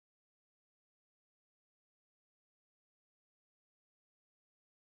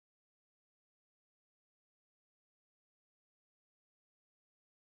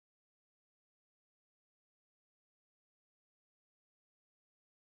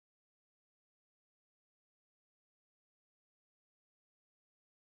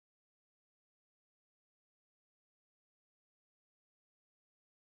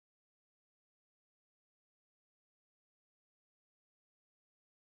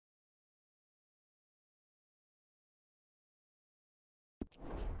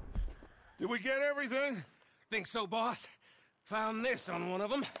Did we get everything? Think so, boss. Found this on one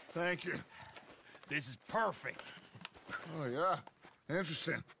of them. Thank you. This is perfect. Oh, yeah?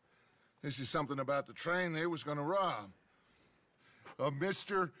 Interesting. This is something about the train they was gonna rob. A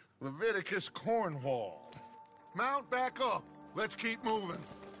Mr. Leviticus Cornwall. Mount back up. Let's keep moving.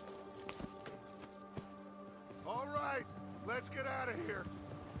 All right, let's get out of here.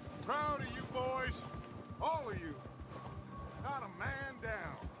 Proud of you boys. All of you. Not a man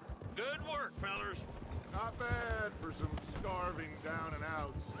down. Good work, fellers. Not bad for some starving down and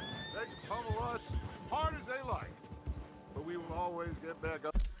outs. They can pummel us hard as they like. But we will always get back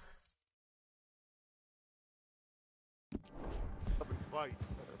up and fight.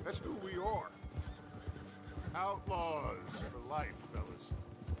 That's who we are. Outlaws for life, fellas.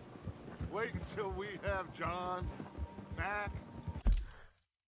 Wait until we have John, Mac,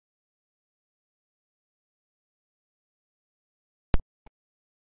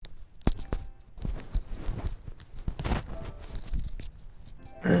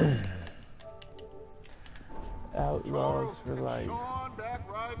 Outlaws Charles for and life. Sean back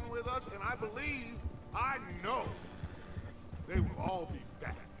riding with us, and I know, they will all be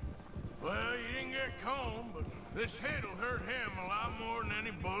back. Well, you didn't get Combe, but this hit'll hurt him a lot more than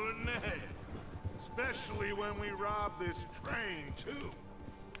any bullet in the head. Especially when we rob this train, too.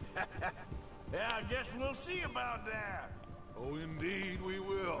 Yeah, I guess we'll see about that. Oh, indeed we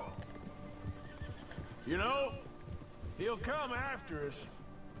will. You know, he'll come after us.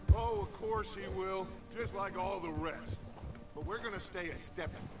 Oh, of course he will, just like all the rest. But we're gonna stay a step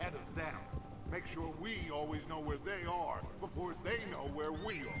ahead of them. Make sure we always know where they are before they know where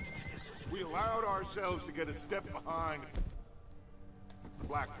we are. We allowed ourselves to get a step behind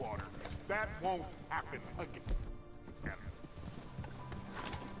Blackwater. That won't happen again.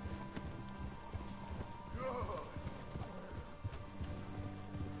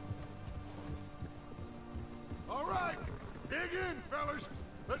 All right, dig in, fellas.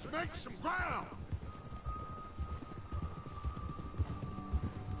 Let's make some ground.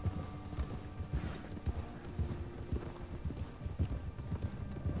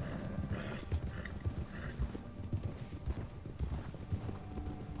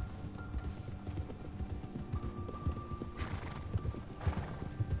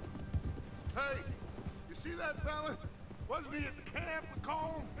 Hey, you see that fella? Wasn't he at the camp with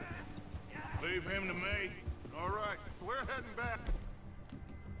Colm? Leave him to me. All right, we're heading back.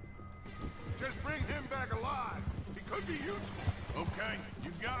 Just bring him back alive. He could be useful. Okay,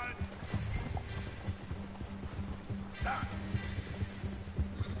 you got it. Ah.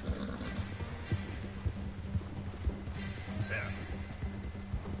 There.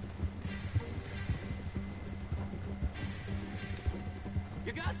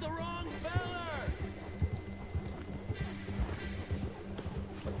 You got the wrong feller!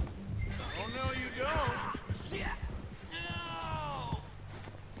 Oh, no, you don't. Shit! No!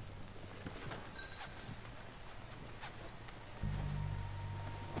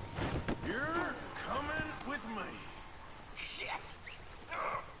 You're coming with me. Shit!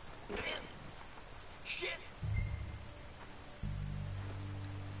 Shit!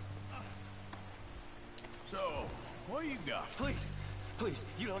 So, what you got? Please, please,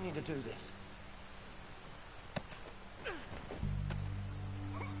 you don't need to do this.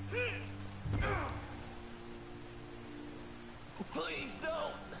 Please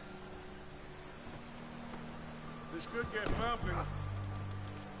don't! This could get bumpy.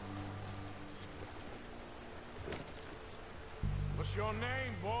 What's your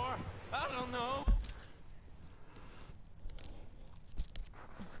name, boy? I don't know.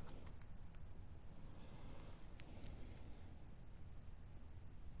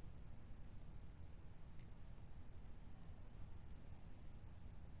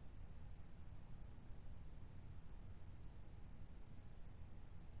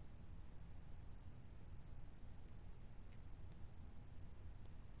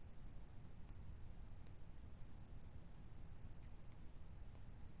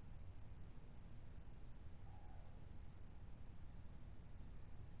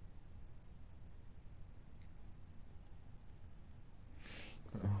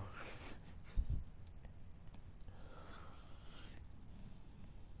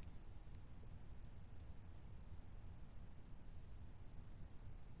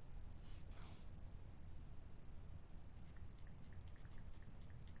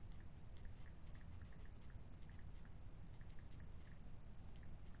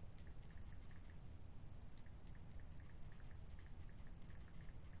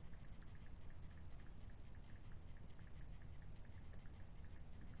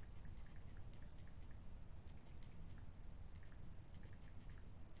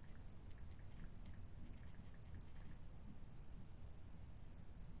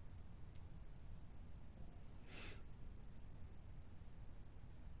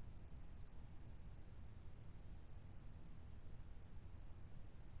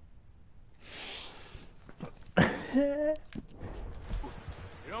 You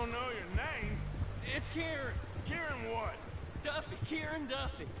don't know your name? It's Kieran. Kieran what? Duffy. Kieran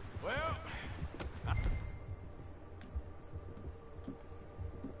Duffy. Well,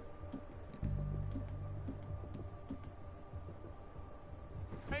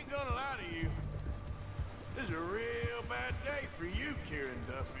 I ain't gonna lie to you. This is a real bad day for you, Kieran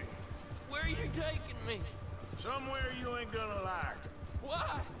Duffy. Where are you taking me? Somewhere you ain't gonna like.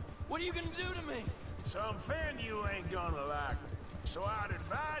 Why? What are you gonna do to me? Something you ain't gonna like. So I'd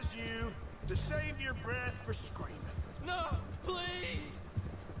advise you to save your breath for screaming. No, please!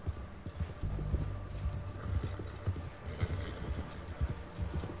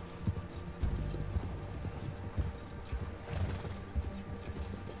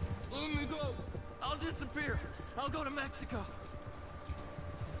 Let me go. I'll disappear. I'll go to Mexico.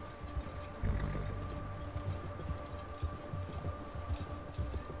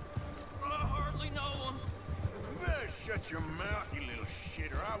 I hardly know him. You better shut your mouth, you little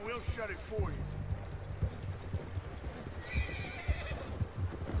shitter. I will shut it for you.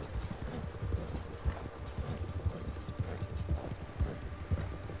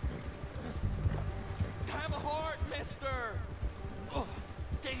 Have a heart, mister! Oh,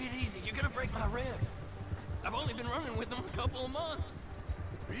 take it easy. You're gonna break my ribs. I've only been running with them a couple of months.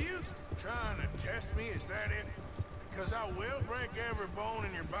 Are you trying to test me? Is that it? Because I will break every bone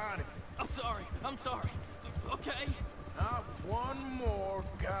in your body. I'm sorry. I'm sorry. Okay? Not one more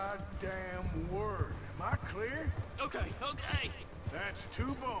goddamn word. Am I clear? Okay, okay. That's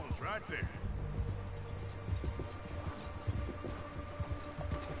 2 bones right there.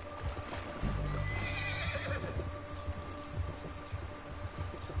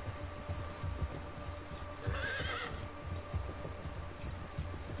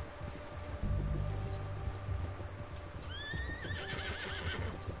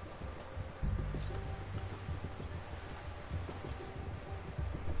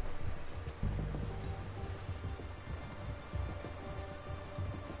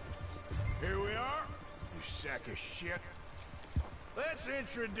 Here we are, you sack of shit. Let's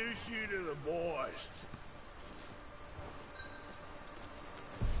introduce you to the boys.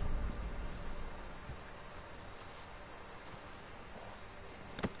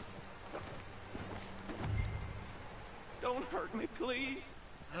 Don't hurt me, please.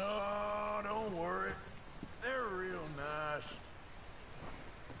 Oh, don't worry. They're real nice.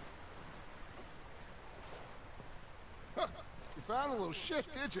 Huh. You found a little shit,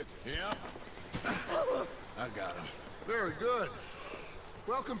 did you? Yeah. I got him. Very good.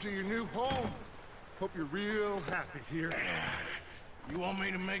 Welcome to your new home. Hope you're real happy here. You want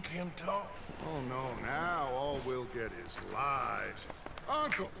me to make him talk? Oh, no, now all we'll get is lies.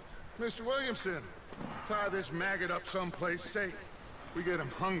 Uncle, Mr. Williamson, tie this maggot up someplace safe. We get him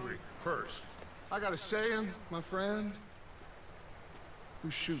hungry first. I got a saying, my friend.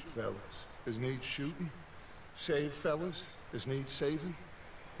 We shoot fellas as need shooting, save fellas as need saving,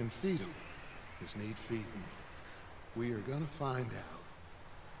 and feed them as need feeding. We are gonna find out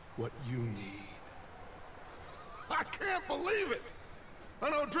what you need. I can't believe it!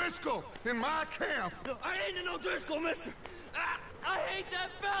 An O'Driscoll in my camp! I ain't an O'Driscoll, mister! I hate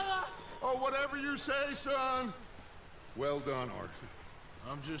that fella! Oh, whatever you say, son. Well done, Arthur.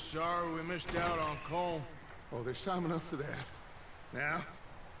 I'm just sorry we missed out on Cole. Oh, there's time enough for that. Now,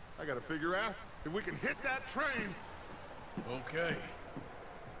 I gotta figure out if we can hit that train. Okay.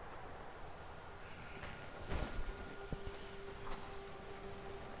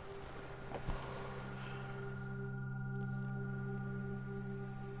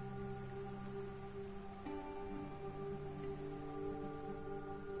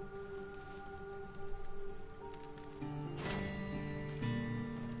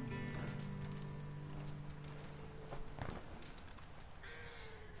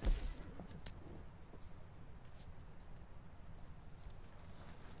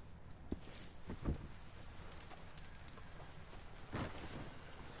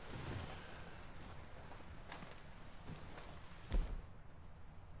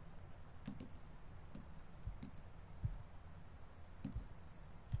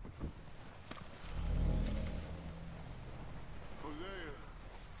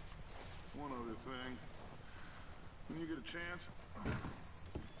 One other thing. When you get a chance,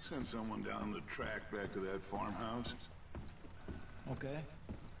 send someone down the track back to that farmhouse. Okay.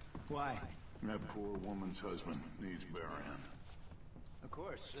 Why? That poor woman's husband needs burying. Of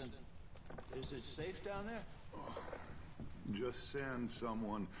course. And is it safe down there? Just send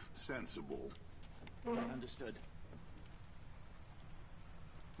someone sensible. Understood.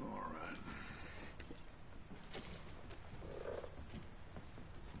 All right.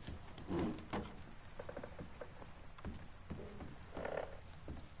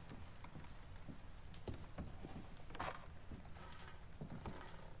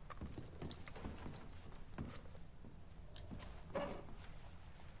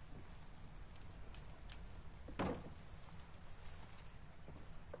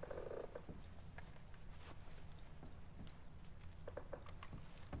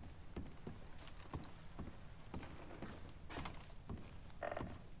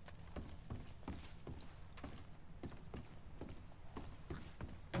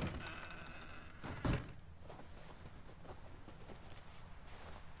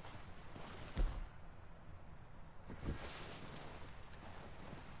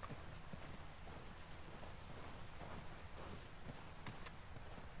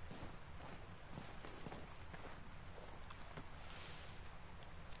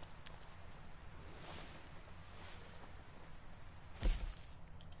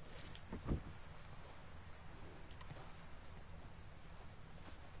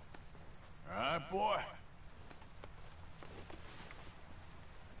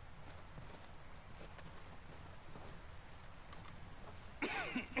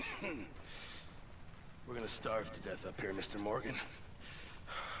 starve to death up here, Mr. Morgan.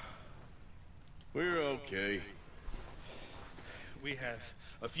 We're okay. We have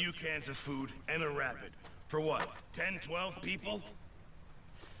a few cans of food and a rabbit. For what, 10, 12 people?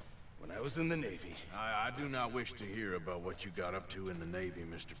 When I was in the Navy... I do not wish to hear about what you got up to in the Navy,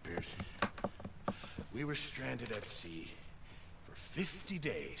 Mr. Pearson. We were stranded at sea for 50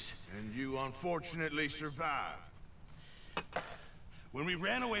 days. And you unfortunately survived. When we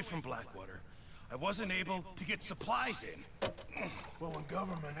ran away from Blackwater, I wasn't able to get supplies in. Well, when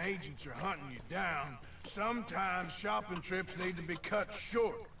government agents are hunting you down, sometimes shopping trips need to be cut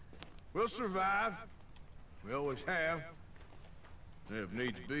short. We'll survive. We always have. If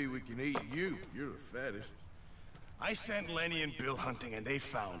needs be, we can eat you. You're the fattest. I sent Lenny and Bill hunting, and they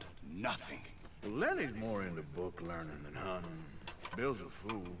found nothing. Well, Lenny's more into book learning than hunting. Bill's a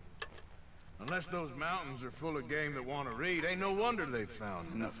fool. Unless those mountains are full of game that want to read, ain't no wonder they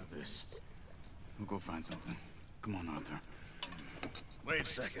found Enough of this. We'll go find something. Come on, Arthur. Wait a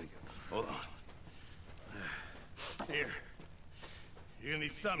second. Hold on. Here. You're gonna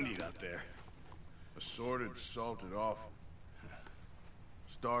need something to eat out there. assorted, salted offal.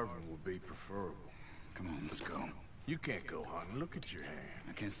 Starving would be preferable. Come on, let's go. You can't go hunting. Look at your hand.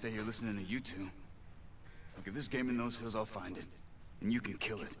 I can't stay here listening to you two. Look, if there's game in those hills, I'll find it. And you can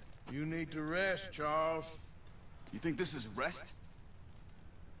kill it. You need to rest, Charles. You think this is rest?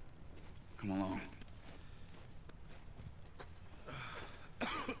 Come along.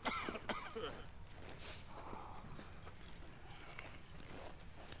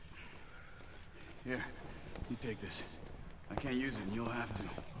 Here, you take this. I can't use it, and you'll have to.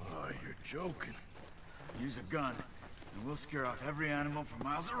 Oh, you're joking. Use a gun, and we'll scare off every animal for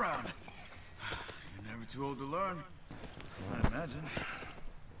miles around. You're never too old to learn, I imagine.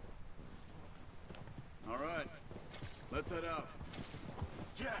 All right, let's head out.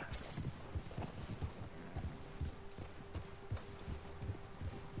 Yeah.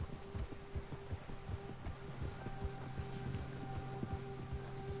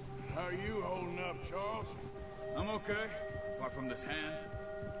 How are you holding up, Charles? I'm okay, apart from this hand.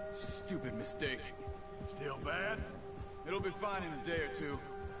 Stupid mistake. Still bad? It'll be fine in a day or two.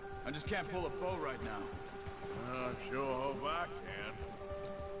 I just can't pull a bow right now. I sure hope I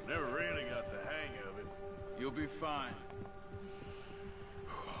can. Never really got the hang of it. You'll be fine.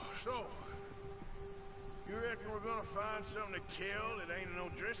 So, you reckon we're gonna find something to kill that ain't no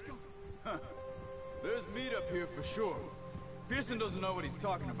Driscoll? Huh. There's meat up here for sure. Pearson doesn't know what he's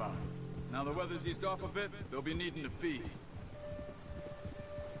talking about. Now the weather's eased off a bit, they'll be needing to feed.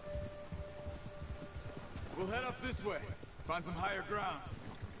 We'll head up this way. Find some higher ground.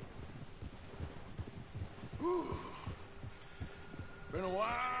 Whew. Been a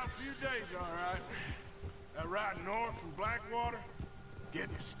wild few days, all right. That ride north from Blackwater,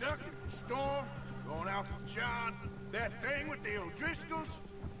 getting stuck in the storm, going out from John, that thing with the O'Driscolls.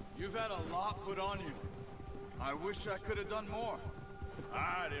 You've had a lot put on you. I wish I could have done more.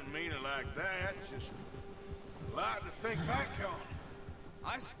 I didn't mean it like that, just a lot to think back on.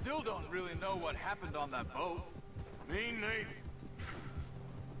 I still don't really know what happened on that boat. Me neither.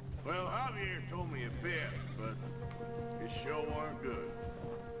 Well, Javier told me a bit, but it sure weren't good.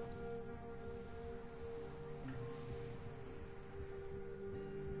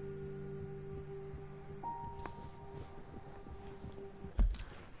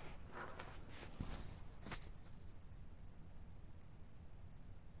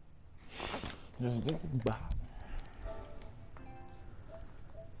 Just get back.